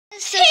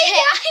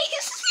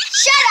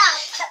Shut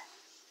up!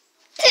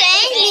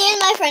 Today, me and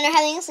my friend are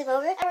having a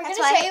sleepover. And we're That's going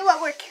to why. show you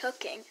what we're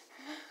cooking.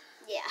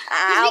 Yeah.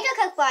 Because we can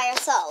cook by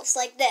ourselves,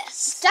 like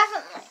this.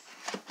 Definitely.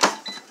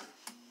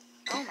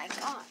 Oh my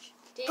gosh.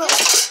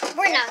 But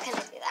we're not going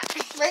to do that.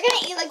 We're going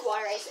to eat like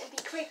water ice and be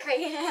quick.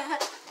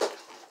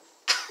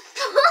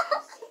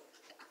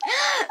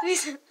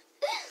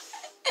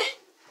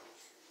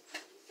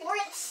 We're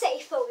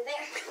safe over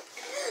there.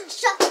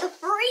 Shut the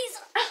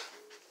freezer.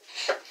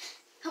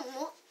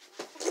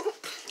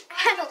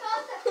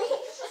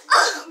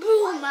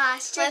 Boom, My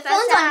phone's on 15%,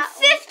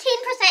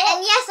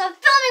 and yes, I'm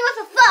filming with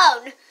a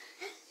phone.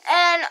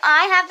 And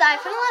I have the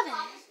iPhone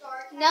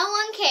 11. No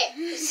one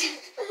cares.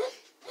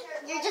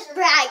 You're just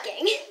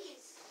bragging.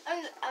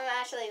 I'm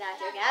actually not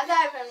joking. I have the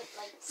iPhone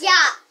like.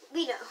 Yeah,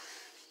 we know.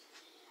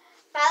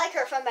 But I like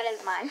her phone better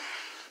than mine.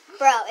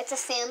 Bro, it's a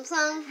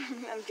Samsung.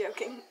 I'm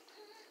joking.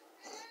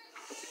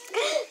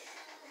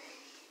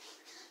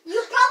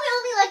 You probably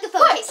only like the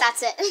phone case,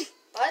 that's it.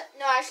 What?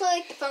 No, I actually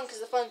like the phone because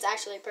the phone's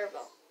actually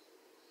purple.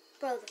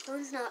 Bro, the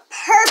phone's not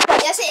purple.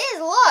 Yes, it is.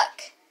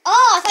 Look.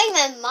 Oh, I thought you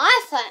meant my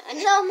phone.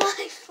 No,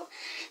 my phone.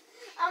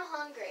 I'm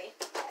hungry.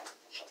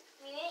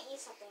 We need to eat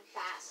something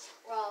fast,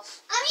 or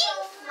else. I'm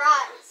eating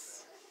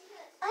fries.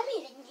 I'm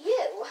eating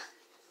you.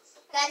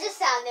 That just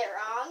sounded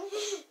wrong.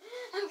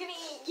 I'm gonna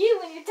eat you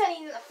when you're done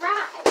eating the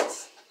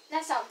fries.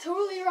 That sounds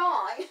totally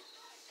wrong.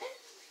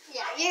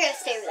 Yeah, you're gonna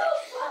stay with it.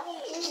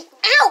 Ouch!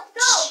 Ouch!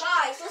 No,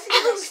 guys, listen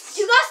to this. Do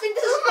you guys think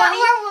this is funny?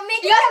 We're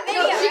making a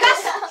video. Do you guys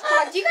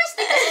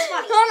think this is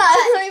funny? Hold on,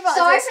 let me pause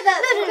Sorry this. for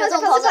that. No,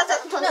 don't pause it.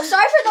 No,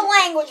 sorry for the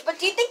language, but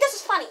do you think this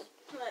is funny?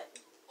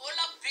 Hold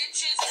up,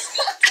 bitches.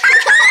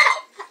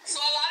 So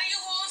a lot of you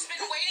hoes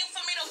been waiting for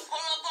me to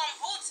pull up on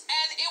Boots,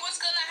 and it was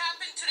gonna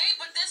happen today,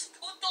 but this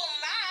puto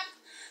map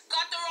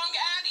got the wrong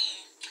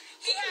Addy.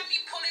 He had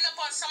me pulling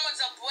up on someone's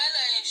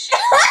abuela and shit.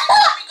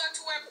 When we got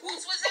to where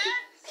Boots was at,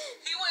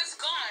 he was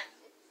gone.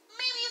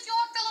 Maybe if you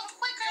walked a little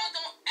quicker, yo,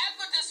 don't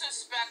ever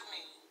disrespect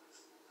me.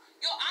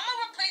 Yo, I'ma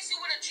replace you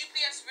with a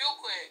GPS real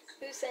quick.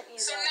 Who sent you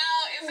So that? now,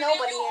 if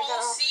Nobody any of you is at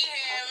all. hoes see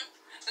him,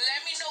 let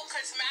me know,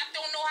 cause Matt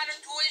don't know how to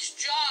do his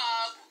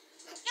job.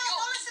 Yo,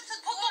 don't listen to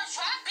pull the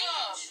track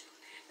up.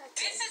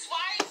 This is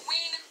why we.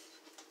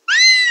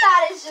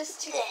 That is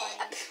just too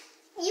funny.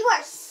 You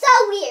are so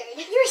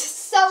weird. You're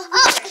so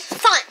Oh,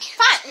 fun.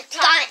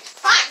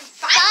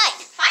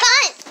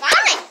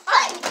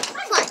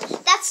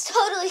 That's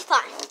totally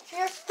fun.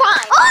 You're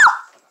fine. Oh!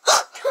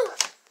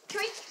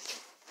 Can we?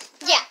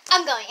 Yeah,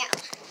 I'm going out.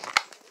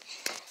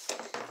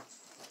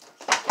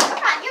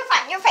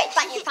 You're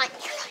fine.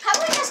 How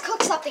about we just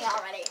cook something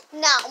already?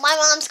 No, my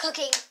mom's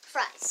cooking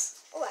fries.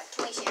 What?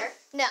 Can we share?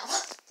 No.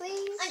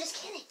 Please. I'm just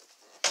kidding.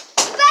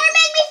 You better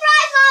make me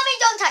fries, Mommy.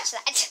 Don't touch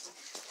that.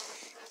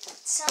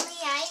 Something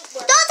I ain't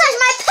worth. Don't touch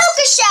my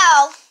puka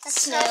shell.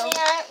 That's Something I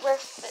ain't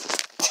worth it.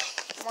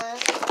 One, are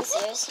you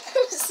serious?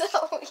 So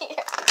weird.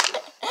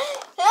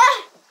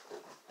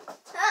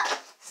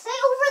 Stay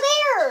over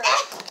there.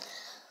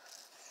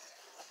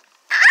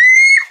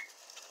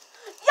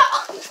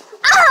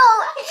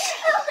 Oh!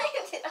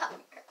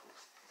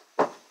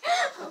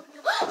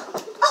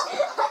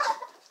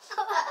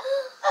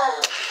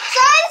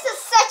 Sorry, this is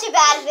such a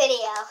bad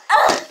video.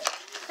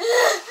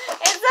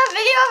 It's a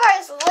video of our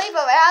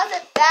sleepover. How's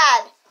it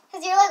bad? Cause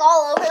you're like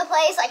all over the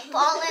place, like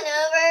falling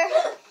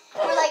over.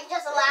 We're like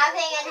just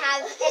laughing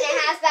and it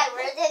has bad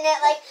words in it,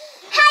 like,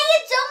 how you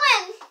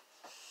doing?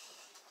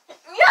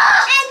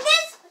 And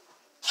this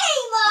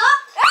Kayla,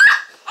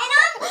 and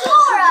I'm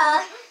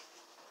Dora.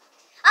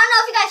 I don't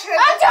know if you guys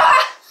heard. I'm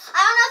Dora. I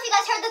don't know if you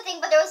guys heard the thing,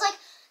 but there was like,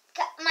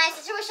 my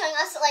sister was showing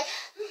us like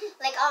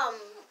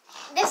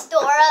this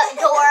Dora, and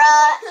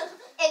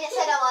it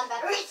said a lot of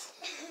bad words.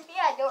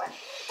 Yeah, Dora.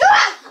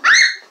 Dora!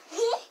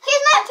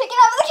 I'm taking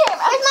over the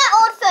camera. Here's my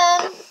old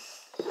phone.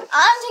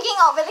 I'm taking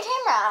over the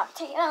camera.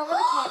 Taking over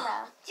the camera.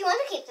 Do you want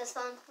to keep this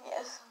phone?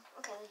 Yes.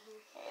 Okay,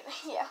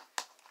 here. Yeah.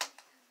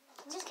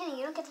 I'm just kidding,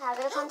 you don't get to have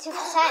it. It's on 2%. I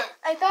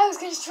thought I was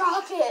going to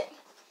drop it.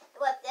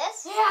 What,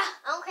 this? Yeah.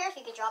 I don't care if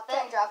you could drop it.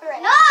 Can I drop it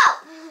right No! now?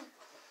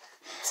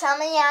 Tell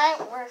me I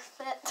ain't worth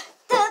it.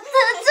 Wait,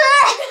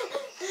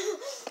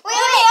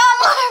 I'm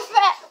worth it.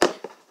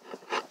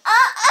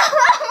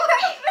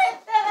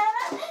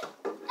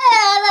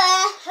 I'm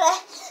worth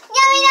it.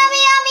 Yummy,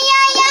 yummy, yummy,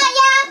 yeah, yeah,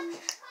 yeah.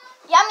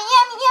 Yummy,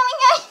 yummy, yummy,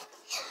 yummy.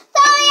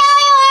 Yummy,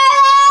 yummy,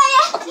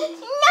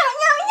 Yummy,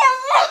 yummy,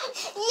 yummy.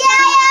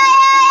 yeah, yeah,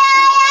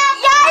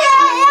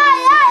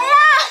 yeah,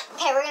 Yeah.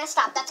 Okay, we're gonna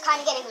stop. That's kind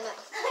of getting annoying.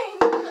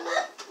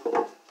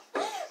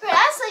 We're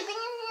not sleeping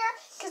in here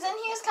because in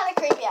here is kind of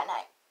creepy at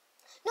night.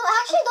 No,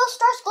 actually, those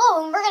stars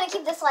glow, and we're gonna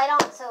keep this light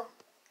on. So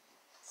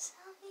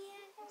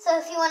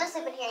if you want to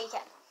sleep in here, you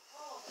can.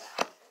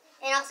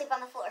 And I'll sleep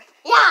on the floor.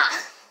 Yeah.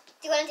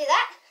 Do you want to do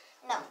that?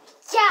 No.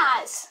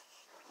 Yes.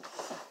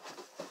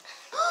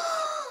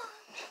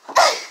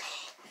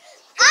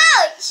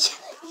 Ouch!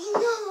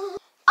 Oh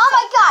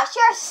my gosh,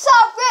 you're so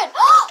rude.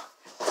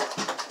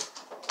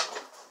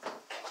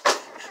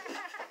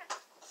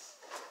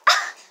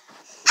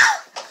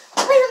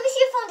 Wait, let me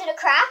see your phone. Did it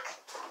crack?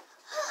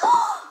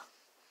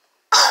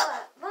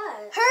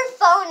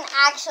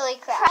 actually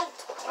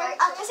cracked. I'm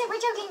gonna say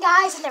we're joking,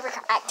 guys. It never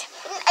cracked.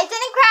 I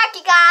didn't crack,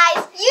 you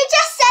guys. You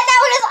just said that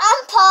when it was on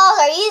pause.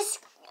 Are you?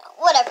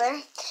 Whatever.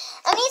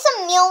 I need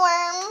some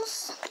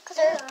mealworms because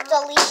they're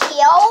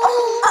delicious.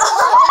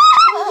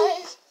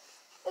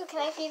 Ooh,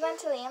 can I feed one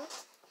to Liam?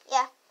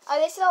 Yeah. Are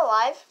they still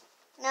alive?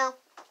 No.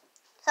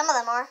 Some of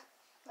them are.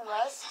 The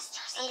what?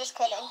 I'm just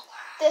kidding.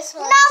 This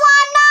one. No,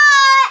 I'm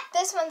not.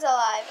 This one's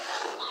alive.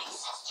 My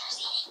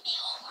sister's eating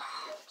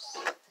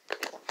mealworms.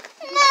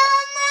 No,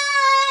 I'm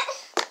not.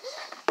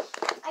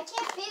 I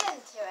can't feed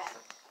him to it.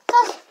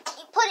 Cause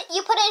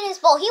you put it in his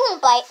bowl. He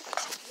won't bite.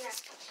 Yeah.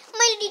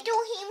 My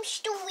little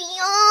hamster.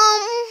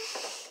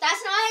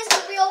 That's not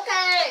his real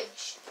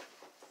cage.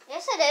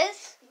 Yes, it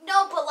is.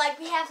 No, but like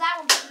we have that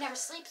one, but he never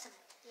sleeps in it.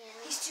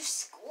 Yeah. He's too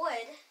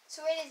squid.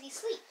 So where does he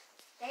sleep?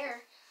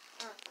 There.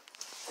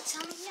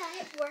 Tell me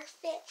that it worth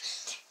it.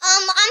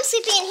 I'm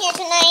sleeping in here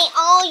tonight.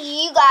 All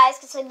you guys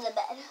can sleep in the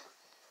bed.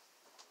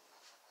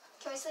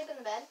 Can we sleep in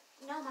the bed?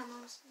 No, my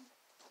mom's.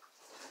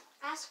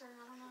 Ask her. I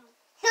don't know.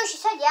 No, she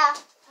said yeah.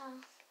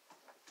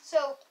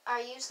 So,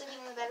 are you sleeping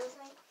in the bed with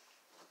me?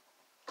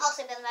 I'll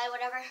sleep in the bed,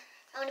 whatever.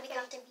 I want to be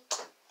comfortable.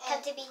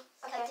 Comfortable.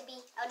 Okay.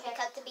 Comfortable. I want to be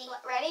comfortable.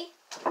 Ready?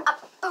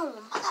 Boom.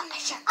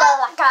 Go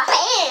like a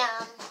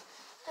bam.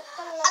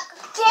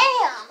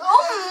 Damn.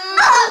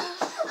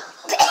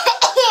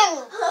 Bam.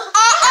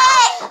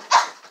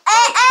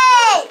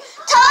 Hey.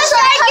 Tell us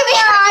where to give me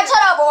a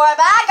Shut up, boy.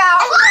 Back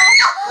out.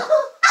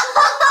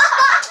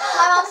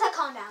 My mom said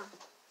calm down.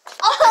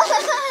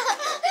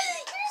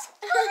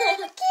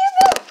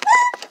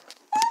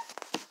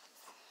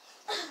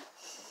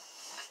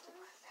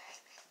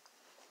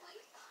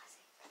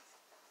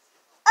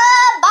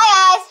 Bye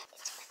guys.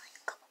 It's been like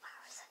a couple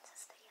hours since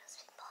this video's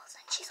been paused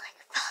and she's like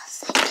fell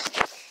asleep.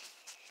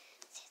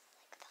 She's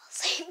like fell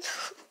asleep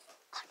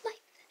on my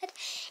bed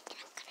and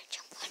I'm gonna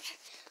jump on her.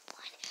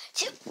 1,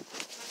 2.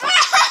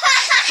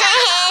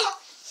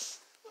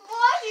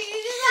 Why did you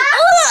do that?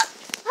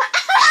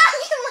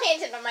 You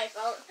landed on my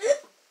phone.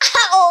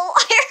 Ow, I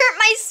hurt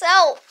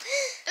myself.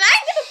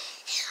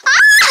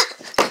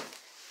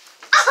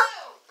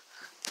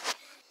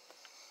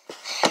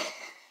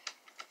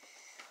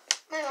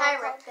 My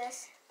mom wrote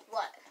this.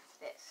 What?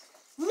 This.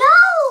 No!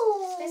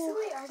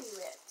 Basically already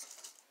ripped.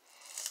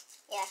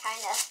 Yeah,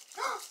 kinda.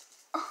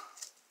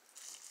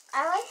 I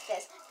like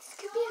this. This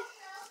could be a...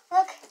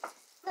 Look.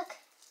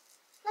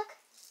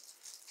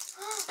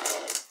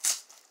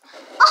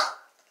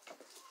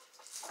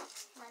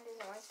 Mine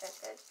doesn't work that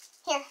good.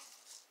 Here.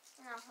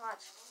 No,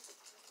 watch.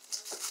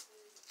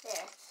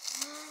 There.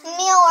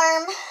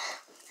 Mealworm.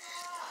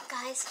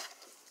 Guys.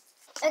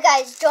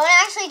 Guys, don't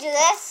actually do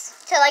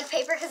this to like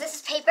paper because this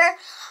is paper.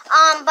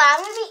 But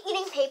I'm gonna be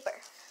eating paper.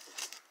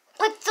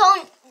 But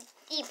don't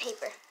eat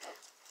paper.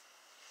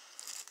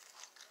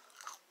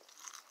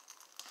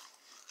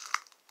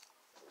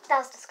 That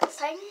was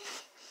disgusting.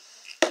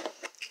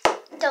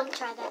 Don't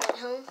try that at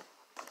home.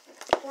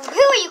 Who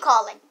are you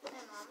calling? My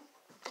mom.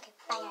 Okay,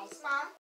 bye guys. Mom?